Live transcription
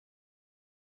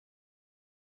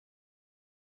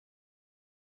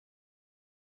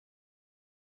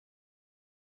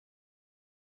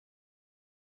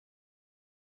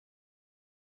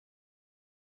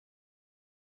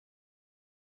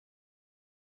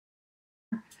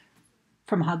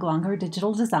from Hug Longer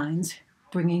Digital Designs,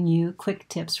 bringing you quick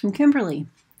tips from Kimberly.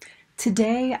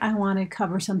 Today I want to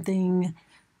cover something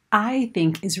I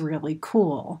think is really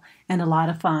cool and a lot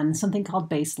of fun, something called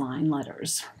baseline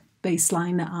letters.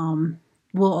 Baseline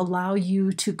will allow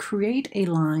you to create a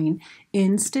line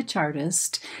in Stitch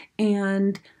Artist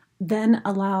and then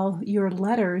allow your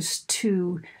letters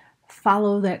to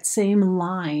follow that same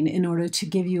line in order to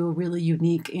give you a really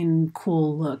unique and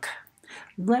cool look.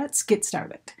 Let's get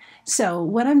started. So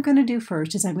what I'm going to do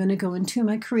first is I'm going to go into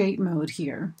my create mode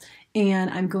here, and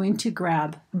I'm going to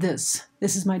grab this.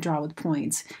 This is my draw with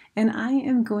points, and I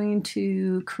am going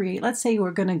to create, let's say we're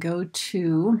going to go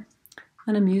to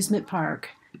an amusement park.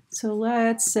 So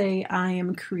let's say I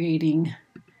am creating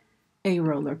a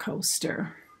roller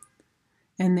coaster,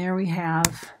 and there we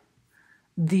have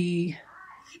the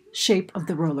shape of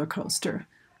the roller coaster.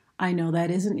 I know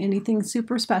that isn't anything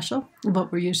super special,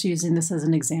 but we're just using this as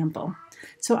an example.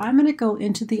 So I'm going to go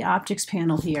into the objects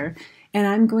panel here, and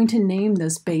I'm going to name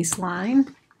this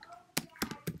baseline,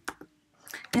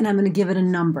 and I'm going to give it a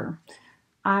number.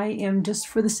 I am, just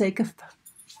for the sake of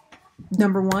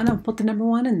number 1, I'll put the number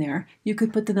 1 in there. You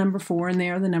could put the number 4 in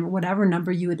there, the number, whatever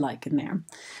number you would like in there.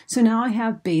 So now I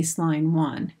have baseline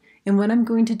 1. And what I'm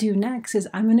going to do next is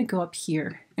I'm going to go up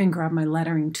here and grab my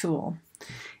lettering tool.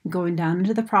 Going down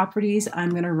into the properties, I'm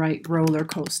going to write roller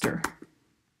coaster.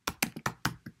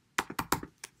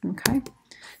 Okay,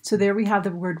 so there we have the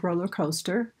word roller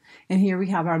coaster, and here we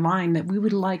have our line that we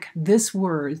would like this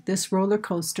word, this roller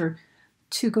coaster,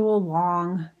 to go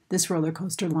along this roller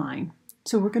coaster line.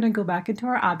 So we're going to go back into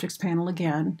our objects panel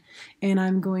again, and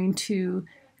I'm going to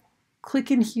click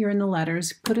in here in the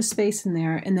letters, put a space in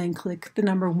there, and then click the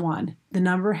number 1. The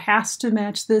number has to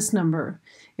match this number.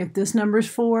 If this number is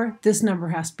 4, this number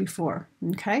has to be 4.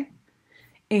 Okay?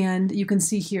 And you can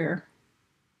see here,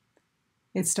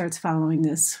 it starts following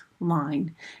this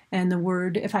line. And the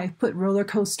word, if I put roller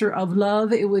coaster of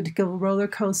love, it would go roller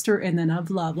coaster and then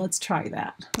of love. Let's try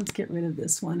that. Let's get rid of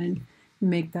this one and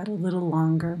make that a little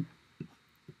longer.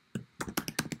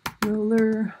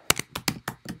 Roller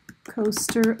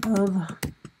coaster of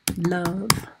love.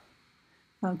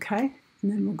 Okay,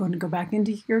 and then we're going to go back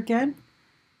into here again,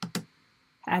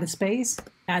 add a space,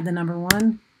 add the number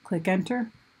 1, click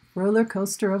enter, roller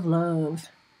coaster of love.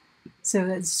 So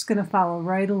that's going to follow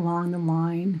right along the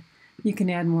line. You can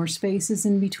add more spaces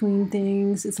in between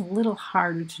things. It's a little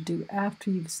harder to do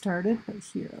after you've started, but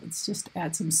here, let's just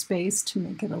add some space to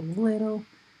make it a little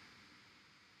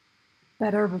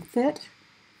better of a fit.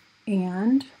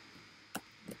 And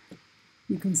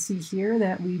you can see here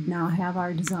that we now have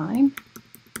our design,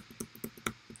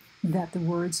 that the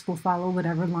words will follow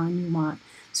whatever line you want.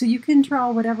 So you can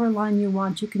draw whatever line you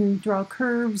want. You can draw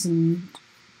curves and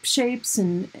shapes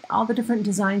and all the different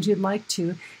designs you'd like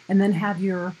to, and then have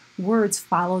your words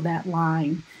follow that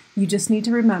line. You just need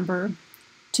to remember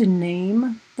to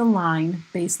name the line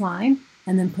baseline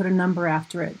and then put a number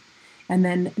after it, and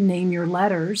then name your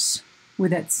letters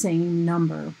with that same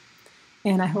number.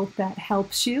 And I hope that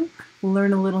helps you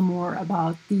learn a little more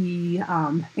about the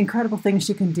incredible things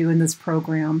you can do in this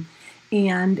program.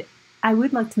 And I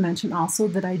would like to mention also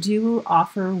that I do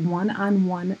offer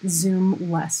one-on-one Zoom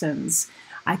lessons.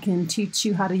 I can teach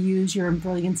you how to use your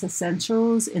Brilliance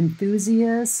Essentials,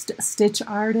 Enthusiast, Stitch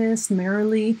Artist,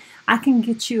 Merrily. I can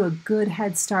get you a good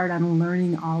head start on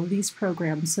learning all of these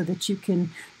programs so that you can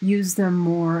use them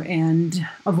more and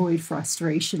avoid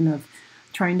frustration of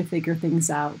trying to figure things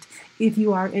out. If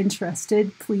you are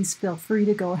interested, please feel free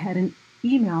to go ahead and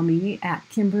email me at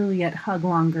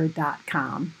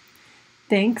kimberly@huglonger.com.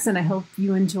 Thanks, and I hope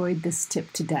you enjoyed this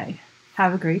tip today.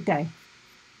 Have a great day.